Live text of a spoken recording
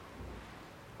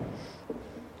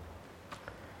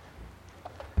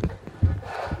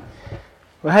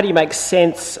Well, how do you make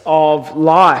sense of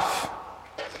life?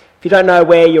 If you don't know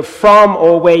where you're from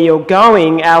or where you're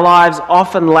going, our lives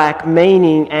often lack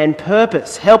meaning and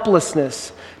purpose.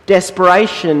 Helplessness,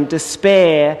 desperation,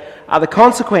 despair are the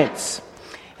consequence.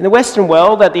 In the Western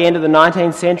world, at the end of the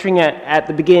 19th century, at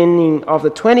the beginning of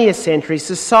the 20th century,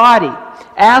 society,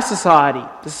 our society,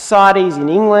 the societies in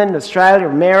England, Australia,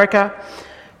 America,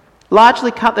 largely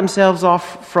cut themselves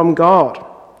off from God.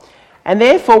 And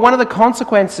therefore, one of the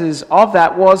consequences of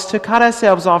that was to cut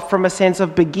ourselves off from a sense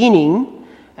of beginning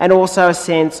and also a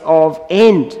sense of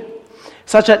end.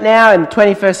 Such that now in the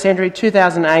 21st century,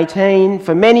 2018,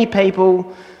 for many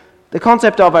people, the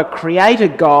concept of a creator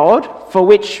God, for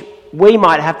which we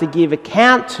might have to give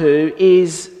account to,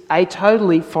 is a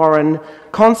totally foreign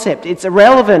concept. It's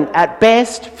irrelevant at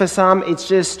best. For some, it's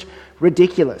just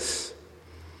ridiculous.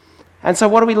 And so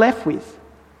what are we left with?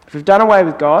 If we've done away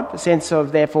with God, the sense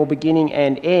of therefore beginning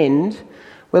and end,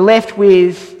 we're left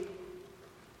with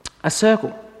a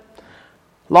circle.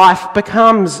 Life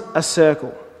becomes a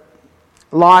circle.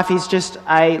 Life is just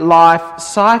a life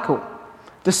cycle,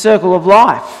 the circle of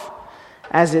life,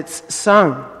 as it's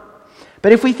sung.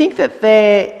 But if we think that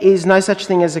there is no such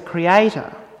thing as a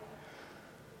creator,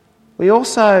 we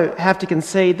also have to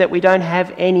concede that we don't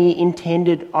have any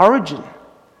intended origin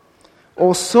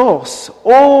or source.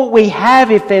 All we have,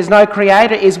 if there's no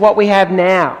creator, is what we have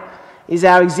now, is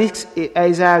our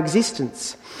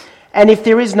existence. And if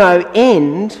there is no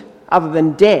end other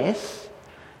than death,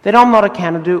 then I'm not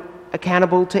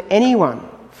accountable to anyone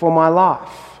for my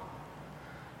life.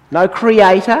 No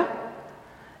creator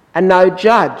and no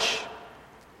judge.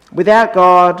 Without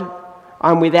God,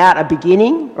 I'm without a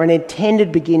beginning or an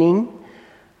intended beginning,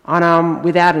 and I'm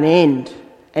without an end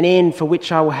for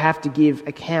which I will have to give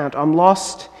account. I'm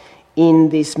lost in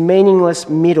this meaningless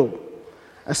middle,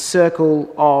 a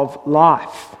circle of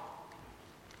life.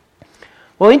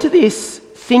 Well, into this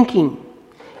thinking,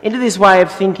 into this way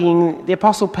of thinking, the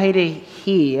Apostle Peter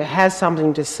here has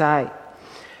something to say.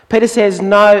 Peter says,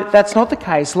 no, that's not the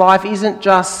case. Life isn't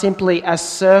just simply a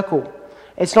circle.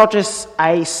 It's not just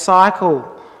a cycle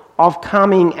of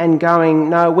coming and going.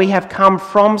 No, we have come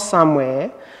from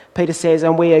somewhere, Peter says,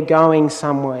 and we are going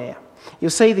somewhere. You'll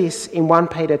see this in 1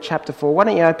 Peter chapter 4. Why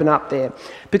don't you open up there?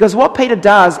 Because what Peter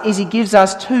does is he gives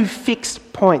us two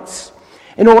fixed points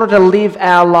in order to live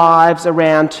our lives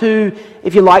around, two,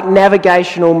 if you like,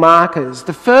 navigational markers.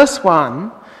 The first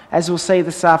one, as we'll see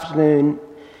this afternoon,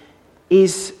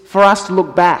 is for us to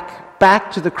look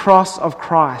back to the cross of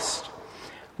Christ,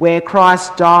 where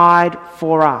Christ died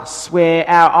for us, where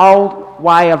our old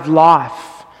way of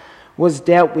life was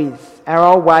dealt with, our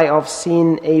old way of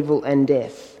sin, evil and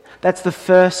death. That's the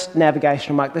first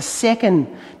navigational mark. The second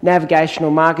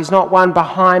navigational mark is not one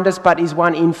behind us, but is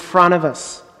one in front of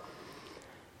us.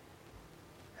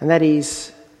 And that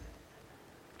is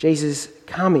Jesus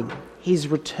coming, his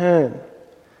return,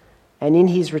 and in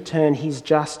his return, his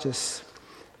justice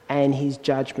and his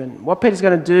judgment. What Peter's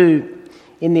going to do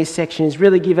in this section is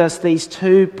really give us these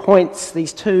 2 points,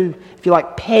 these 2, if you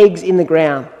like, pegs in the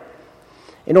ground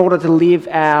in order to live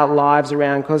our lives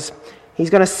around, because he's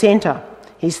going to centre.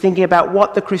 He's thinking about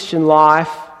what the Christian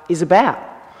life is about,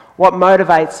 what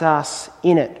motivates us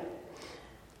in it.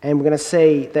 And we're going to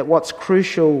see that what's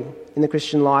crucial in the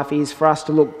Christian life is for us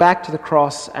to look back to the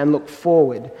cross and look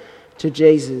forward to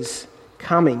Jesus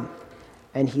coming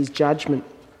and his judgment.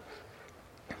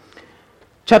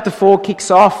 Chapter 4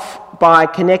 kicks off by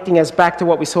connecting us back to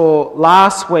what we saw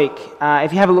last week.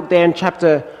 If you have a look there in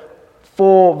chapter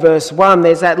 4, verse 1,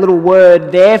 there's that little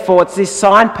word, therefore. It's this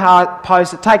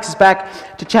signpost that takes us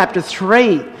back to chapter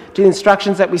 3, to the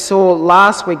instructions that we saw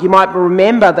last week. You might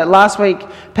remember that last week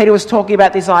Peter was talking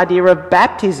about this idea of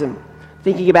baptism,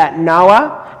 thinking about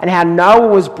Noah and how Noah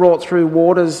was brought through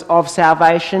waters of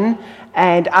salvation,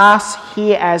 and us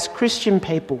here as Christian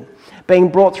people being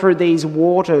brought through these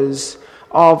waters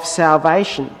of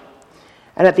salvation.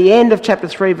 And at the end of chapter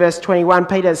 3, verse 21,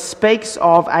 Peter speaks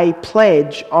of a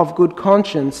pledge of good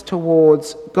conscience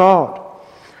towards God.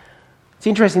 It's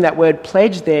interesting that word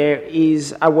pledge there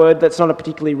is a word that's not a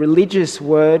particularly religious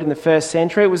word in the first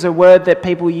century. It was a word that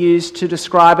people used to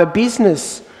describe a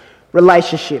business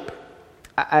relationship.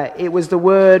 It was the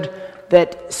word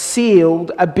that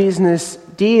sealed a business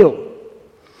deal.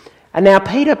 And now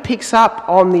Peter picks up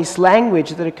on this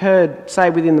language that occurred, say,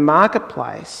 within the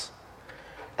marketplace,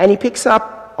 and he picks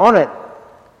up on it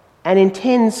and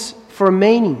intends for a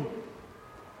meaning.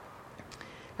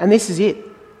 And this is it.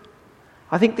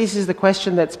 I think this is the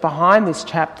question that's behind this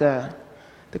chapter.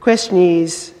 The question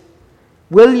is,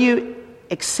 will you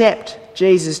accept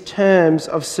Jesus' terms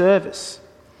of service?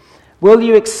 Will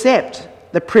you accept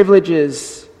the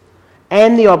privileges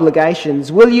and the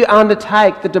obligations? Will you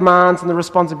undertake the demands and the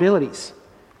responsibilities?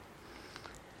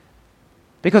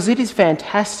 Because it is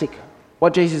fantastic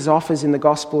what Jesus offers in the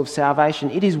gospel of salvation.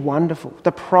 It is wonderful.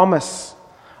 The promise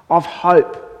of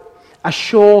hope, a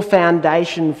sure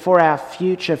foundation for our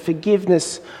future,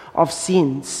 forgiveness of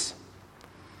sins.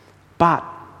 But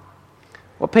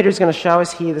what Peter is going to show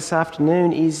us here this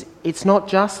afternoon is it's not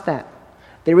just that.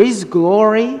 There is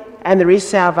glory and there is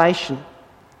salvation.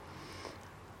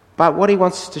 But what he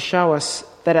wants to show us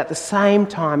that at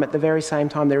the very same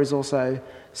time, there is also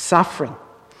suffering.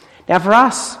 Now for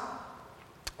us,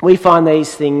 we find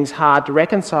these things hard to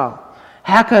reconcile.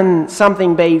 How can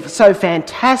something be so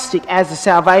fantastic as the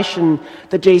salvation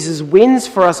that Jesus wins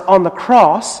for us on the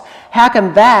cross? How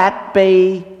can that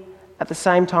be at the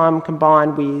same time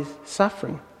combined with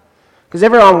suffering? Because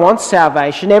everyone wants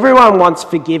salvation, everyone wants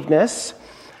forgiveness.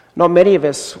 Not many of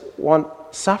us want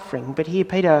suffering. But here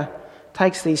Peter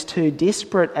takes these two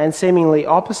disparate and seemingly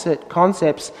opposite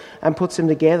concepts and puts them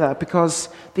together, because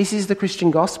this is the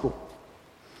Christian gospel.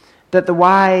 That the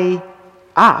way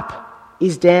up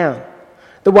is down.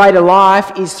 The way to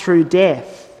life is through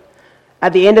death.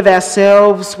 At the end of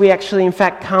ourselves, we actually in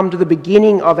fact come to the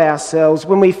beginning of ourselves.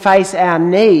 When we face our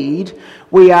need,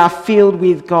 we are filled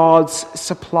with God's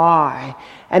supply.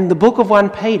 And the book of 1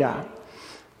 Peter,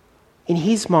 in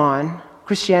his mind,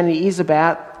 Christianity is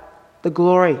about the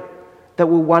glory that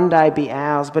will one day be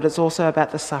ours, but it's also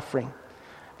about the suffering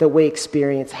that we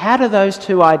experience. How do those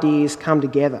two ideas come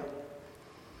together?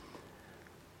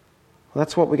 Well,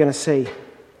 that's what we're going to see.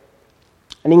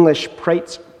 An English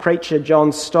preacher,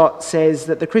 John Stott, says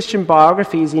that the Christian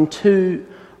biography is in 2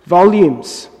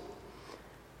 volumes.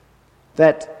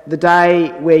 That the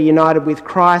day we're united with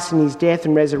Christ in his death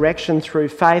and resurrection through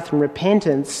faith and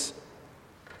repentance,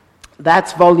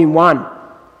 that's volume 1.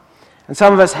 And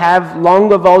some of us have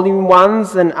longer volume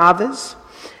 1s than others.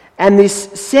 And this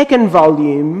second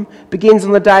volume begins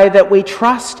on the day that we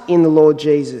trust in the Lord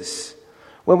Jesus,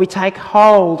 when we take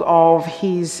hold of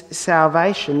his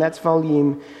salvation. That's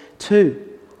volume 2.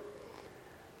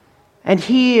 And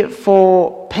here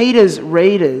for Peter's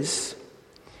readers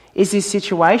is this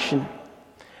situation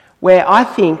where I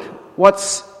think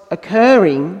what's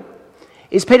occurring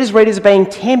is Peter's readers are being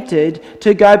tempted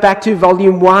to go back to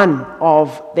volume 1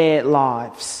 of their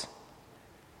lives.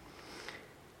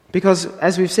 Because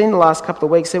as we've seen in the last couple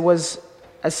of weeks, there was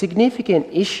a significant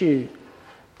issue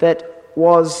that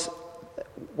was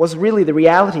really the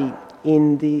reality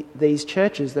in these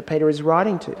churches that Peter is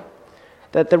writing to.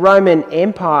 That the Roman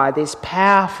Empire, this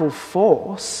powerful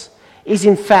force, is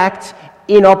in fact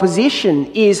in opposition,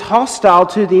 is hostile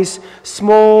to this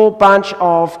small bunch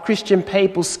of Christian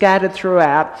people scattered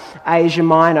throughout Asia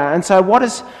Minor. And so what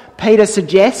does Peter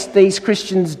suggest these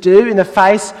Christians do in the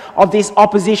face of this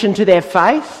opposition to their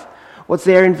faith? What's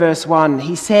there in verse 1?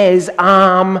 He says,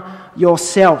 arm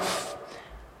yourself.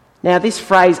 Now this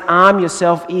phrase, arm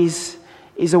yourself, is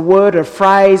a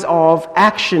phrase of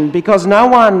action, because no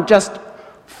one just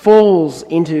falls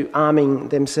into arming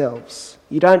themselves.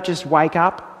 You don't just wake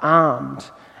up armed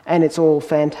and it's all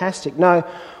fantastic. No,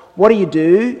 what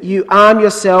do? You arm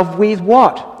yourself with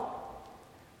what?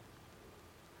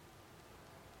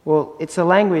 Well, it's the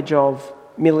language of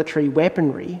military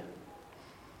weaponry.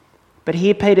 But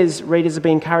here Peter's readers are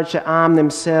being encouraged to arm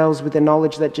themselves with the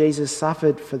knowledge that Jesus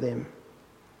suffered for them.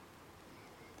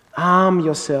 Arm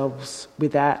yourselves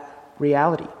with that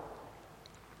reality.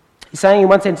 He's saying in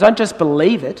one sense, don't just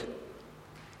believe it.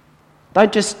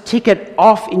 Don't just tick it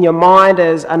off in your mind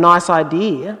as a nice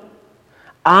idea.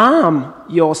 Arm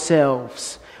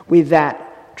yourselves with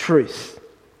that truth.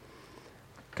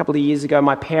 A couple of years ago,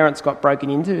 my parents got broken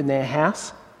into in their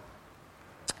house.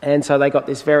 And so they got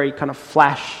this very kind of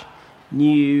flash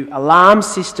new alarm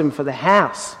system for the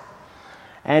house.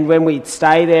 And when we'd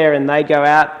stay there and they'd go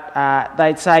out,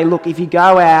 they'd say, look, if you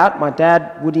go out, my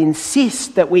dad would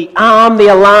insist that we arm the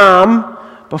alarm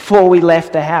before we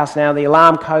left the house. Now, the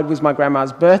alarm code was my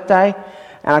grandma's birthday,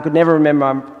 and I could never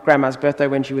remember my grandma's birthday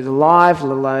when she was alive,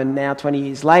 let alone now 20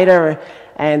 years later.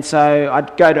 And so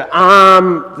I'd go to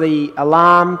arm the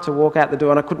alarm to walk out the door,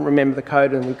 and I couldn't remember the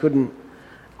code, and we couldn't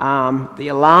arm the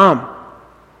alarm.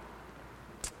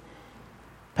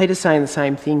 Peter's saying the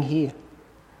same thing here.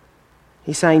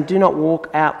 He's saying, do not walk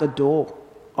out the door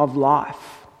of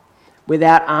life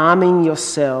without arming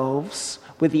yourselves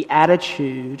with the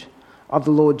attitude of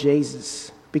the Lord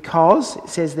Jesus. Because, it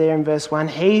says there in verse 1,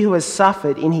 he who has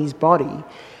suffered in his body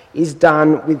is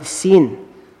done with sin.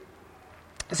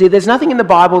 See, there's nothing in the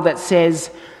Bible that says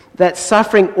that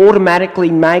suffering automatically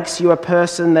makes you a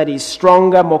person that is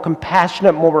stronger, more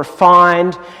compassionate, more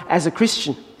refined as a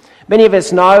Christian. Many of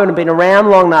us know and have been around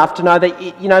long enough to know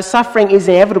that, suffering is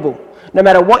inevitable. No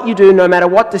matter what you do, no matter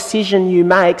what decision you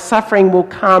make, suffering will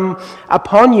come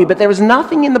upon you. But there is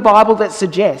nothing in the Bible that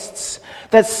suggests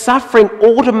that suffering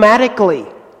automatically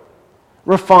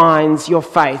refines your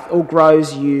faith or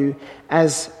grows you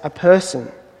as a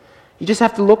person. You just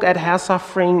have to look at how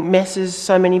suffering messes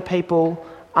so many people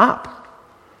up.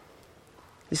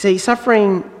 You see,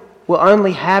 suffering will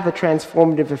only have a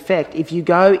transformative effect if you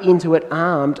go into it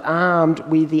armed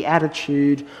with the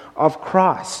attitude of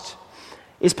Christ.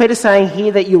 Is Peter saying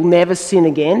here that you'll never sin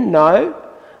again? No.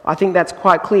 I think that's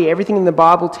quite clear. Everything in the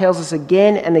Bible tells us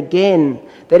again and again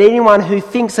that anyone who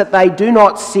thinks that they do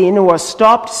not sin or have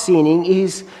stopped sinning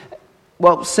is,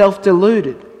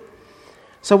 self-deluded.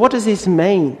 So what does this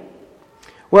mean?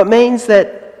 Well, it means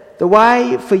that the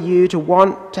way for you to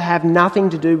want to have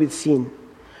nothing to do with sin,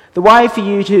 the way for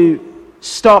you to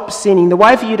stop sinning, the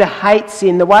way for you to hate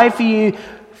sin, the way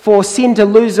for sin to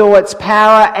lose all its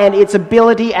power and its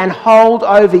ability and hold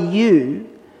over you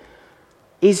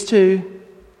is to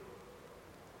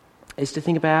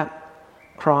think about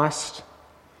Christ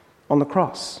on the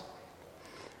cross.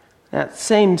 Now, it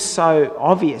seems so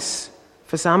obvious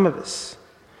for some of us,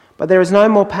 but there is no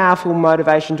more powerful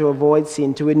motivation to avoid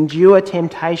sin, to endure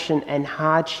temptation and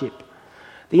hardship.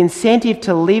 The incentive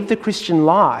to live the Christian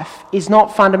life is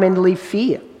not fundamentally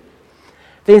fear.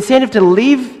 The incentive to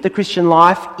live the Christian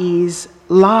life is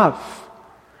love.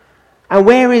 And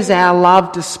where is our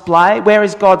love displayed? Where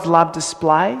is God's love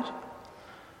displayed?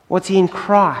 What's in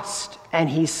Christ and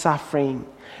his suffering?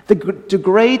 The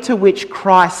degree to which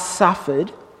Christ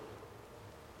suffered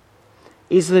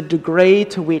is the degree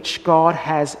to which God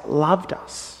has loved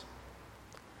us.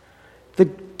 The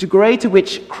degree to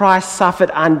which Christ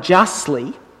suffered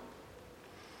unjustly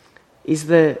is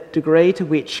the degree to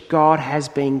which God has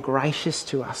been gracious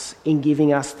to us in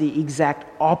giving us the exact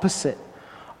opposite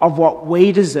of what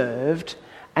we deserved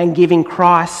and giving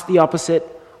Christ the opposite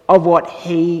of what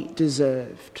he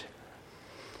deserved.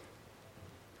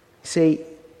 See,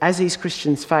 as these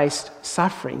Christians faced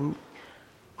suffering,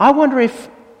 I wonder if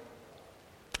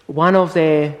one of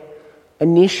their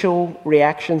initial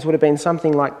reactions would have been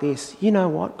something like this: you know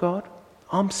what, God?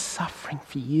 I'm suffering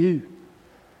for you.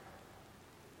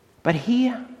 But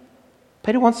here,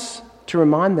 Peter wants to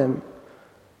remind them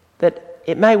that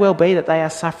it may well be that they are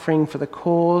suffering for the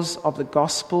cause of the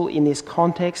gospel in this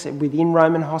context and within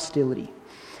Roman hostility.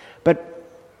 But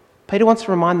Peter wants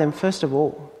to remind them, first of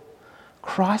all,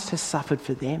 Christ has suffered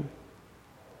for them.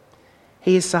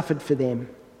 He has suffered for them.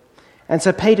 And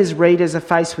so Peter's readers are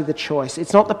faced with a choice.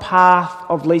 It's not the path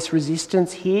of least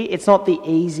resistance here. It's not the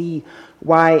easy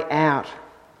way out.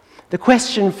 The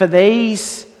question for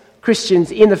these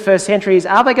Christians in the first century is,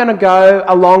 are they going to go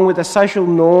along with the social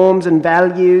norms and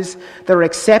values that are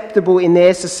acceptable in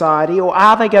their society, or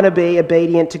are they going to be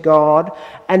obedient to God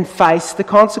and face the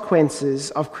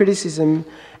consequences of criticism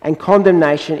and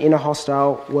condemnation in a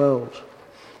hostile world?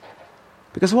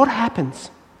 Because what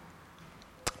happens?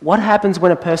 What happens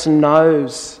when a person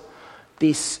knows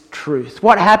this truth?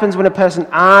 What happens when a person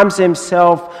arms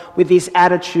himself with this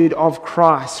attitude of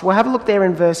Christ? Well, have a look there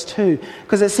in verse 2,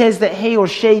 because it says that he or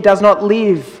she does not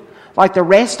live like the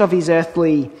rest of his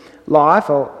earthly life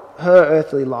or her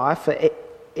earthly life for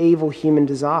evil human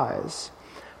desires,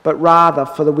 but rather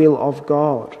for the will of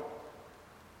God.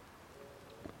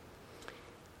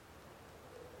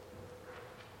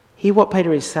 Here what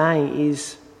Peter is saying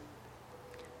is,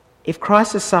 if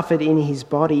Christ has suffered in his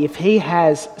body, if he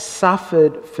has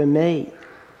suffered for me,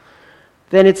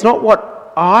 then it's not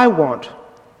what I want,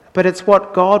 but it's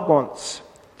what God wants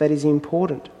that is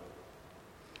important.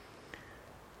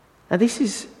 Now this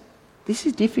is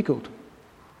difficult.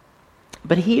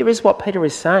 But here is what Peter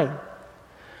is saying,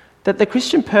 that the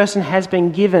Christian person has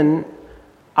been given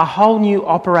a whole new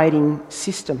operating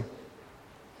system.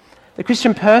 The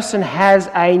Christian person has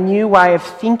a new way of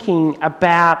thinking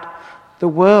about the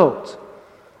world.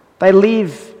 They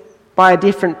live by a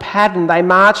different pattern. They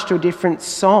march to a different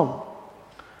song.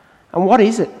 And what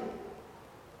is it?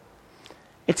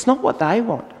 It's not what they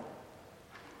want.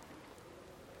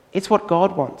 It's what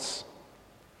God wants.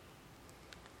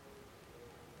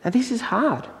 Now this is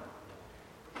hard.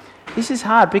 This is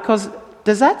hard because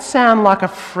does that sound like a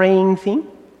freeing thing?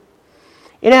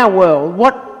 In our world,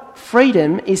 what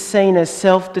freedom is seen as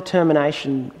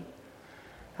self-determination.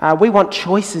 We want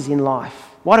choices in life.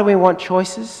 Why do we want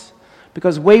choices?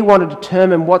 Because we want to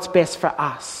determine what's best for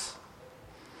us.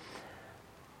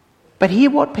 But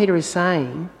here what Peter is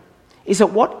saying is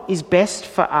that what is best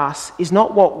for us is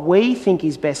not what we think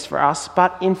is best for us,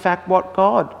 but in fact what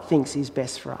God thinks is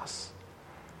best for us.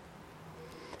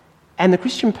 And the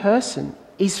Christian person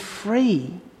is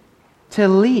free to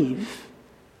live,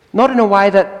 not in a way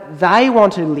that they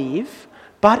want to live,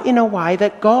 but in a way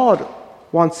that God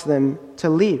wants them to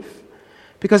live.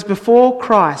 Because before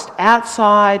Christ,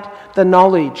 outside the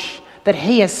knowledge that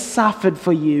he has suffered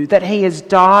for you, that he has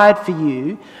died for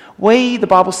you, we, the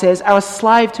Bible says, are a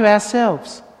slave to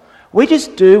ourselves. We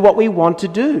just do what we want to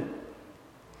do.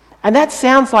 And that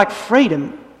sounds like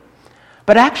freedom,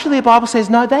 but actually the Bible says,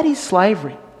 no, that is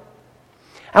slavery.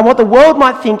 And what the world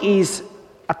might think is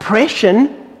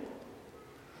oppression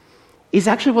is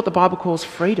actually what the Bible calls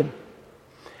freedom.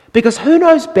 Because who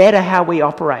knows better how we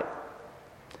operate?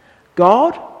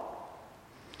 God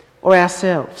or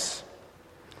ourselves?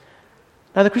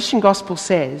 Now, the Christian gospel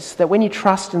says that when you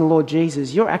trust in the Lord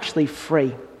Jesus, you're actually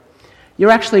free.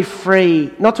 You're actually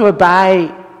free not to obey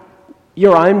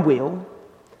your own will,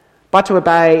 but to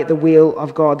obey the will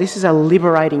of God. This is a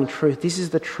liberating truth. This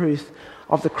is the truth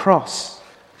of the cross.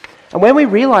 And when we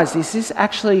realise this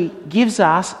actually gives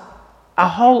us a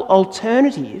whole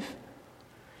alternative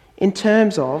in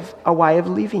terms of a way of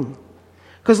living.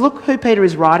 Because look who Peter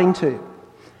is writing to.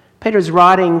 Peter is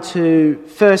writing to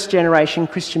first-generation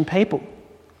Christian people.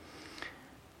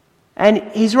 And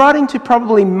he's writing to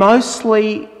probably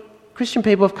mostly Christian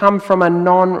people who have come from a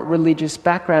non-religious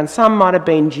background. Some might have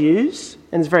been Jews,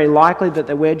 and it's very likely that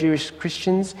there were Jewish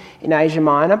Christians in Asia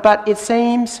Minor, but it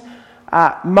seems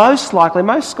most likely,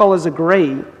 most scholars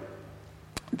agree,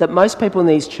 that most people in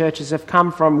these churches have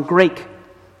come from Greek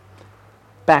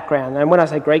background. And when I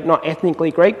say Greek, not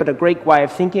ethnically Greek, but a Greek way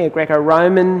of thinking, a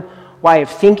Greco-Roman way of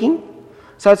thinking.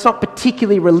 So it's not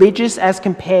particularly religious as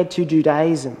compared to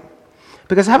Judaism.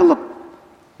 Because have a look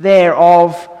there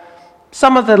of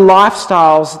some of the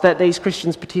lifestyles that these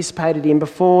Christians participated in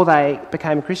before they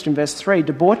became Christian. Verse 3,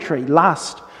 debauchery,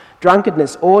 lust,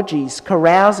 drunkenness, orgies,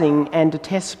 carousing, and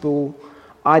detestable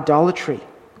idolatry.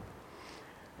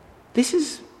 This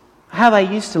is how they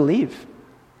used to live.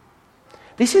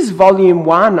 This is volume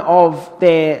 1 of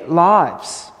their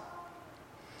lives.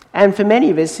 And for many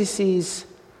of us, this is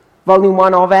volume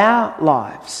 1 of our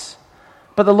lives.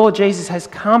 But the Lord Jesus has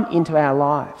come into our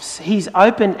lives. He's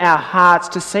opened our hearts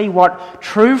to see what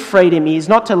true freedom is,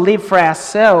 not to live for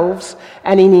ourselves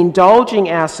and in indulging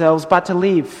ourselves, but to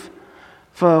live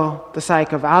for the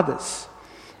sake of others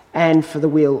and for the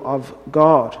will of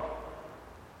God.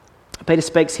 Peter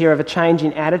speaks here of a change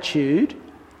in attitude.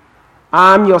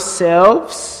 Arm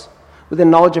yourselves with the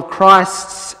knowledge of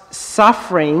Christ's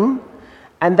suffering,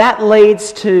 and that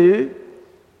leads to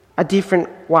a different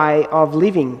way of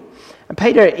living. And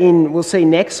Peter, we'll see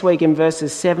next week in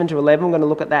verses 7 to 11, we're going to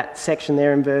look at that section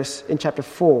there in chapter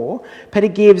 4. Peter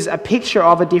gives a picture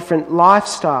of a different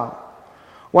lifestyle.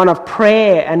 One of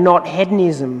prayer and not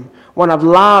hedonism. One of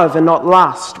love and not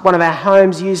lust. One of our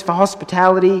homes used for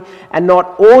hospitality and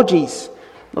not orgies.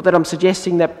 Not that I'm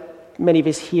suggesting that many of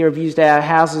us here have used our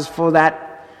houses for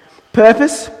that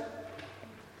purpose.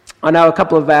 I know a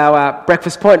couple of our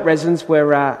Breakfast Point residents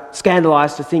were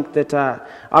scandalised to think that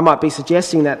I might be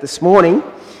suggesting that this morning.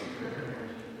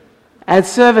 And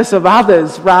service of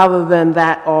others rather than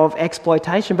that of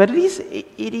exploitation. But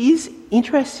it is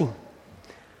interesting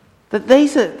that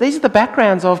these are the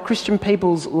backgrounds of Christian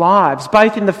people's lives,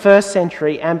 both in the first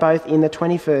century and both in the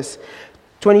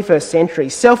 21st century.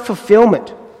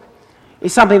 Self-fulfillment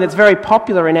is something that's very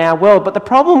popular in our world, but the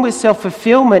problem with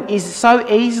self-fulfillment is so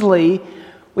easily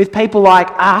with people like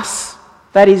us,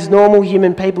 that is normal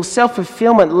human people,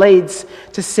 self-fulfillment leads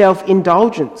to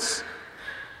self-indulgence.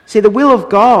 See, the will of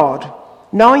God,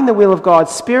 knowing the will of God,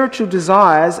 spiritual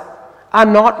desires are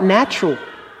not natural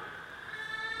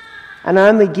and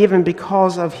only given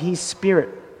because of His Spirit.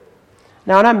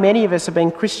 Now, I know many of us have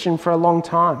been Christian for a long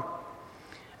time.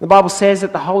 The Bible says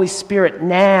that the Holy Spirit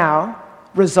now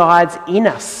resides in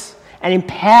us and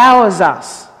empowers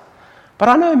us. But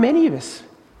I know many of us,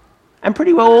 and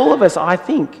pretty well all of us, I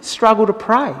think, struggle to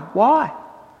pray. Why?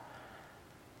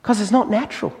 Because it's not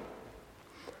natural.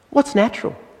 What's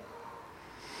natural?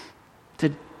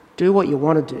 To do what you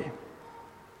want to do.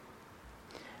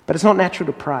 But it's not natural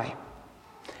to pray.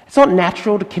 It's not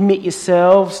natural to commit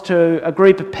yourselves to a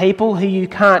group of people who you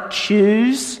can't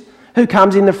choose, who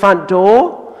comes in the front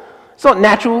door. It's not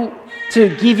natural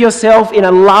to give yourself in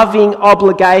a loving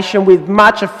obligation with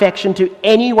much affection to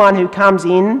anyone who comes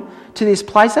in to this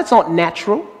place. That's not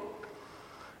natural.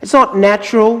 It's not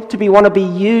natural to want to be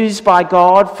used by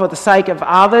God for the sake of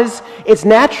others. It's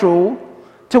natural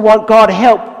to want God to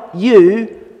help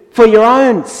you for your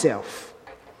own self.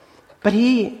 But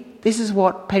here, this is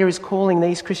what Peter is calling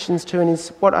these Christians to, and is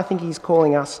what I think he's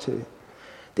calling us to.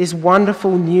 This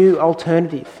wonderful new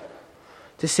alternative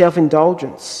to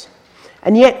self-indulgence.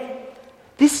 And yet,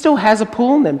 this still has a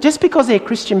pull on them, just because they're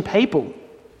Christian people.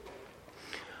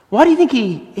 Why do you think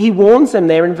he warns them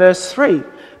there in verse 3?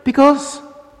 Because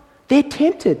they're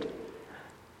tempted.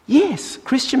 Yes,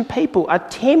 Christian people are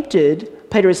tempted,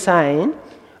 Peter is saying,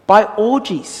 by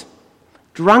orgies,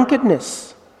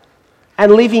 drunkenness,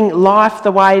 and living life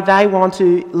the way they want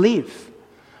to live.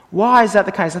 Why is that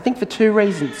the case? I think for two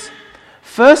reasons.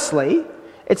 Firstly,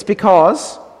 it's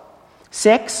because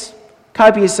sex,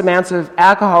 copious amounts of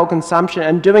alcohol consumption,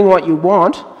 and doing what you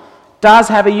want does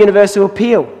have a universal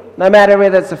appeal, no matter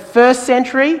whether it's the 1st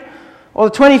century or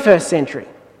the 21st century.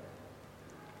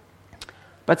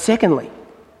 But secondly,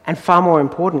 and far more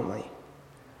importantly,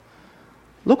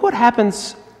 look what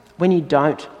happens when you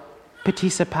don't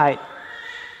participate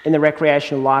in the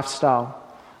recreational lifestyle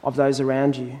of those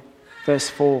around you. Verse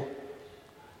 4,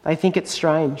 they think it's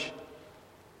strange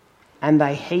and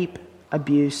they heap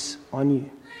abuse on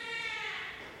you.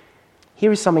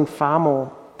 Here is something far more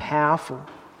powerful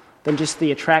than just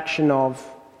the attraction of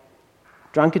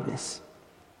drunkenness.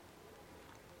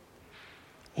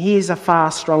 Here's a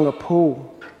far stronger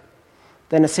pull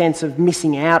than a sense of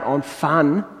missing out on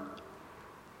fun.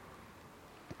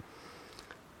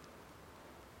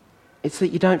 It's that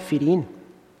you don't fit in.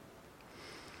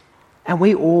 And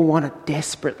we all want to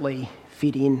desperately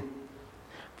fit in.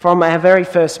 From our very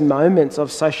first moments of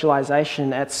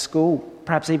socialisation at school,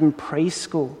 perhaps even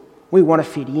preschool, we want to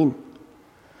fit in.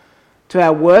 To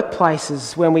our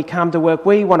workplaces, when we come to work,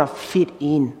 we want to fit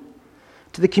in.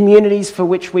 To the communities for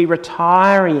which we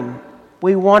retire in,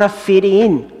 we want to fit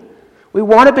in. We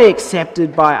want to be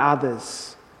accepted by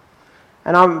others.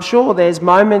 And I'm sure there's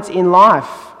moments in life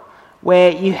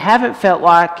where you haven't felt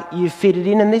like you've fitted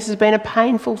in, and this has been a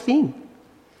painful thing.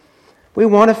 We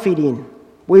want to fit in.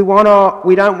 We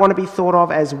don't want to be thought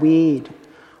of as weird.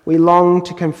 We long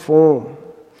to conform.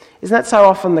 Isn't that so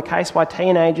often the case why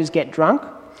teenagers get drunk?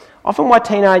 Often why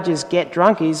teenagers get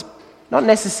drunk is not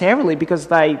necessarily because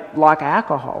they like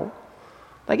alcohol.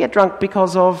 They get drunk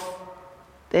because of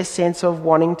their sense of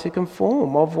wanting to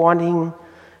conform, of wanting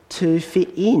to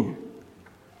fit in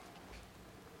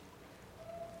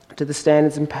to the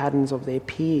standards and patterns of their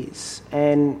peers.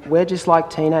 And we're just like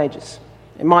teenagers.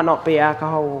 It might not be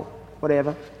alcohol or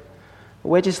whatever. But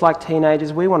we're just like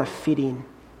teenagers. We want to fit in.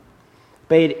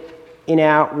 Be it in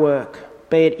our work,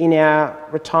 be it in our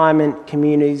retirement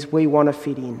communities, we want to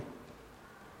fit in.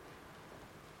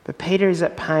 But Peter is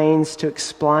at pains to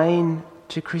explain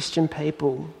to Christian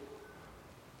people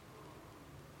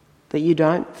that you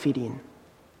don't fit in.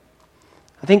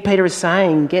 I think Peter is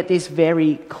saying, get this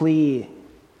very clear.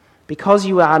 Because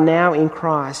you are now in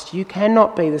Christ, you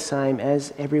cannot be the same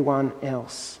as everyone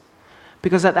else.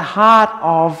 Because at the heart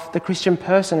of the Christian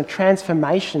person, a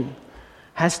transformation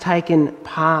has taken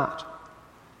part.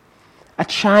 A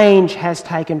change has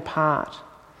taken part.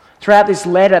 Throughout this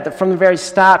letter, from the very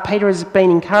start, Peter has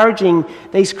been encouraging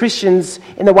these Christians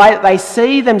in the way that they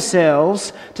see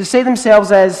themselves, to see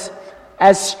themselves as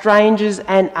strangers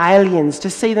and aliens, to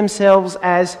see themselves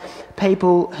as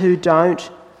people who don't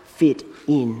fit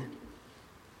in.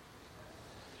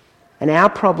 And our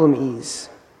problem is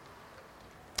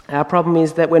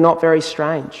that we're not very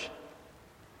strange.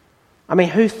 I mean,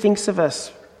 who thinks of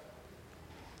us?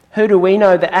 Who do we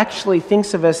know that actually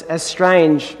thinks of us as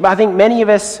strange? I think many of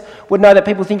us would know that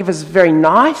people think of us as very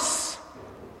nice.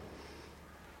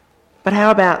 But how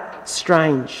about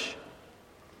strange?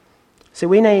 So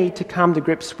we need to come to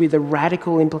grips with the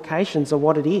radical implications of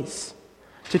what it is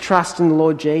to trust in the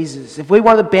Lord Jesus. If we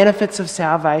want the benefits of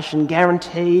salvation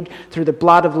guaranteed through the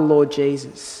blood of the Lord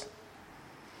Jesus,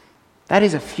 that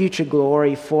is a future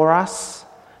glory for us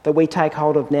that we take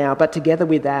hold of now. But together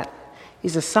with that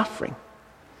is a suffering.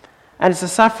 And it's a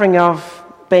suffering of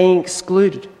being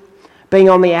excluded, being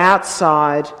on the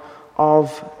outside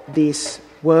of this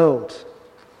world.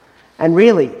 And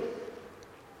really,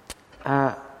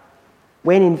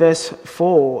 when in verse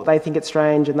 4 they think it's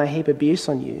strange and they heap abuse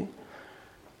on you,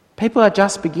 people are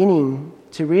just beginning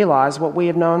to realise what we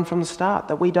have known from the start,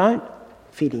 that we don't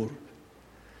fit in.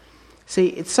 See,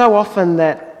 it's so often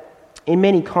that in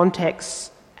many contexts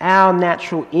our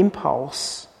natural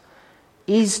impulse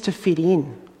is to fit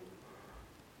in.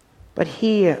 But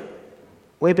here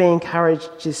we're being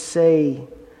encouraged to see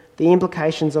the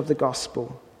implications of the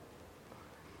gospel.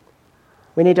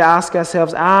 We need to ask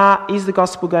ourselves, is the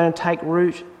gospel going to take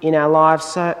root in our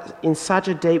lives in such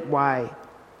a deep way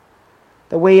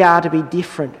that we are to be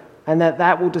different and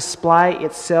that will display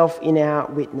itself in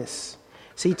our witness?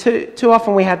 See, too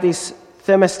often we have this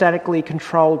thermostatically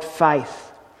controlled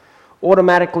faith,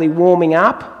 automatically warming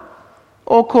up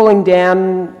or cooling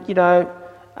down,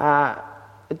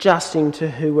 adjusting to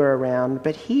who we're around.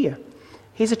 But here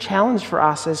here's a challenge for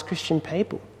us as Christian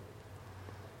people.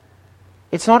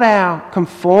 It's not our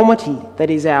conformity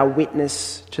that is our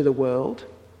witness to the world.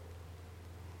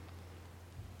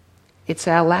 It's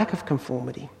our lack of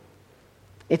conformity.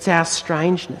 It's our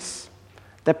strangeness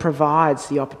that provides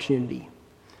the opportunity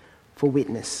for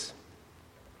witness.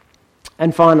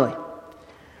 And finally,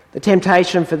 the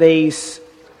temptation for these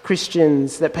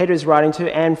Christians that Peter is writing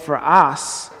to and for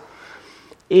us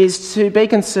is to be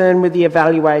concerned with the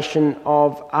evaluation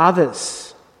of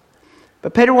others.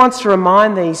 But Peter wants to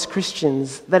remind these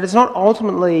Christians that it's not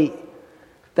ultimately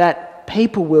that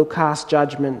people will cast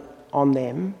judgment on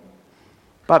them,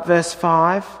 but verse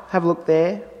 5, have a look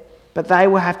there, but they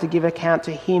will have to give account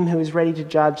to him who is ready to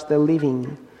judge the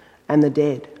living and the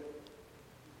dead.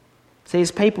 See, as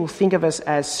people think of us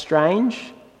as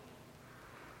strange,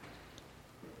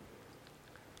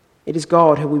 it is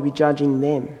God who will be judging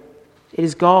them. It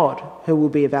is God who will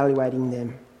be evaluating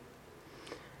them.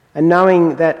 And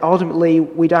knowing that ultimately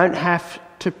we don't have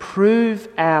to prove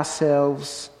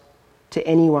ourselves to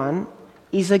anyone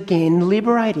is again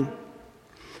liberating.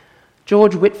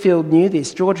 George Whitefield knew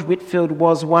this. George Whitefield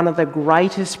was one of the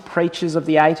greatest preachers of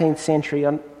the 18th century.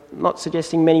 I'm not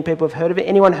suggesting many people have heard of it.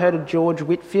 Anyone heard of George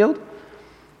Whitefield?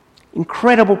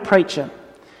 Incredible preacher.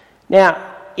 Now,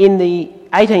 in the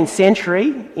 18th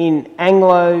century, in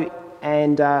Anglo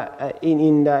and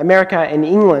in America and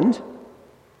England,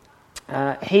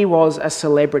 he was a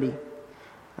celebrity.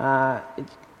 I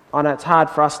know it's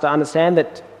hard for us to understand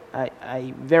that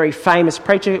a very famous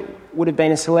preacher would have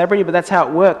been a celebrity, but that's how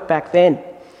it worked back then.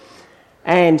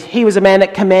 And he was a man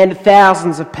that commanded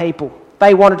thousands of people.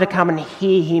 They wanted to come and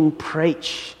hear him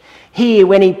preach. Here,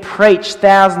 when he preached,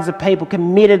 thousands of people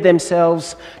committed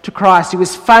themselves to Christ. He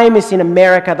was famous in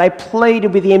America. They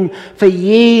pleaded with him for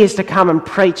years to come and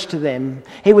preach to them.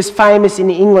 He was famous in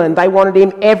England. They wanted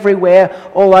him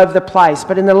everywhere, all over the place.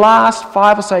 But in the last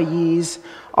 5 or so years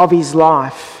of his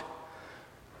life,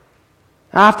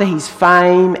 after his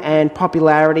fame and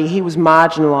popularity, he was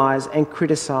marginalised and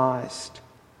criticised.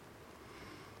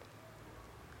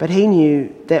 But he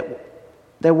knew that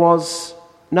there was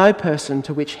no person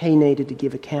to which he needed to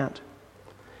give account.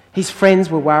 His friends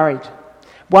were worried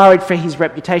for his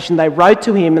reputation. They wrote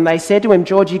to him and they said to him,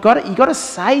 George, you've got to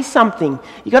say something.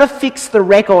 You've got to fix the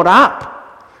record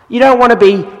up. You don't want to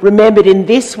be remembered in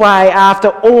this way after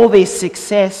all this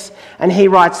success. And he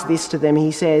writes this to them.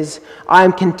 He says, I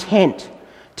am content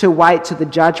to wait to the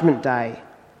judgment day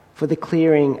for the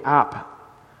clearing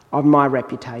up of my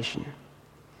reputation.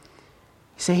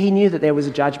 See, he knew that there was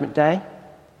a judgment day.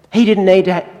 He didn't need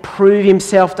to prove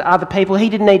himself to other people. He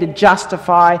didn't need to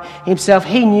justify himself.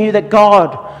 He knew that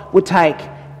God would take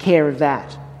care of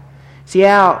that. See,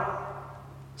 our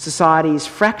society is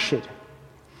fractured.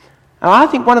 And I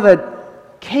think one of the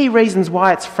key reasons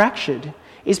why it's fractured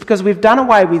is because we've done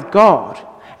away with God.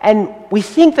 And we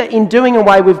think that in doing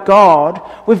away with God,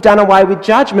 we've done away with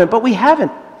judgment, but we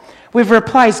haven't. We've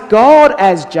replaced God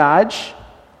as judge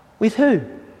with who?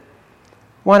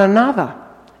 One another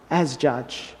as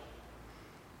judge.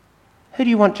 Who do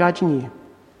you want judging you?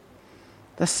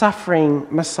 The suffering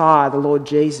Messiah, the Lord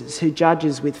Jesus, who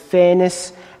judges with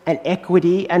fairness and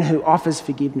equity and who offers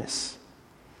forgiveness?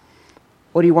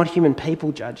 Or do you want human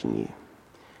people judging you?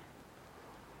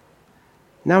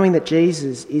 Knowing that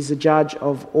Jesus is the judge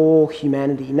of all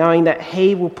humanity, knowing that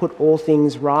he will put all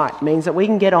things right, means that we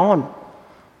can get on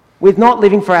with not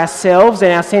living for ourselves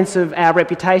and our sense of our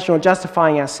reputation or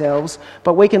justifying ourselves,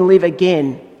 but we can live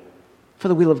again for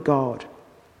the will of God.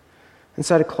 And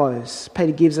so to close,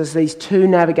 Peter gives us these 2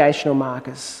 navigational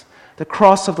markers. The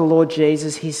cross of the Lord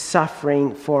Jesus, his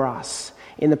suffering for us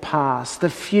in the past. The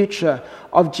future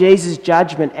of Jesus'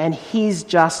 judgment and his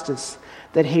justice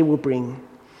that he will bring.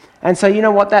 And so you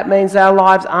know what that means? Our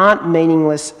lives aren't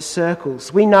meaningless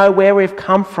circles. We know where we've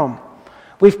come from.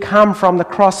 We've come from the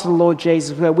cross of the Lord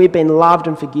Jesus, where we've been loved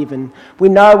and forgiven. We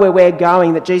know where we're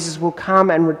going, that Jesus will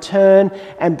come and return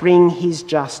and bring his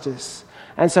justice.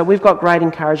 And so we've got great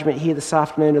encouragement here this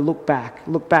afternoon to look back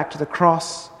to the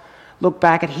cross, look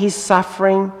back at his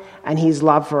suffering and his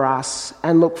love for us,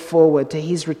 and look forward to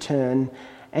his return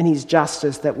and his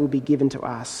justice that will be given to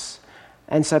us.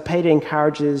 And so Peter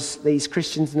encourages these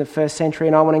Christians in the first century,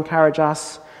 and I want to encourage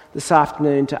us this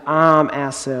afternoon to arm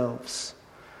ourselves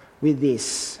with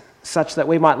this, such that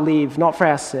we might live not for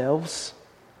ourselves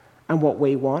and what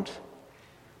we want,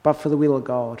 but for the will of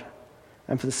God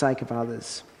and for the sake of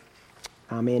others.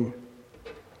 Amen.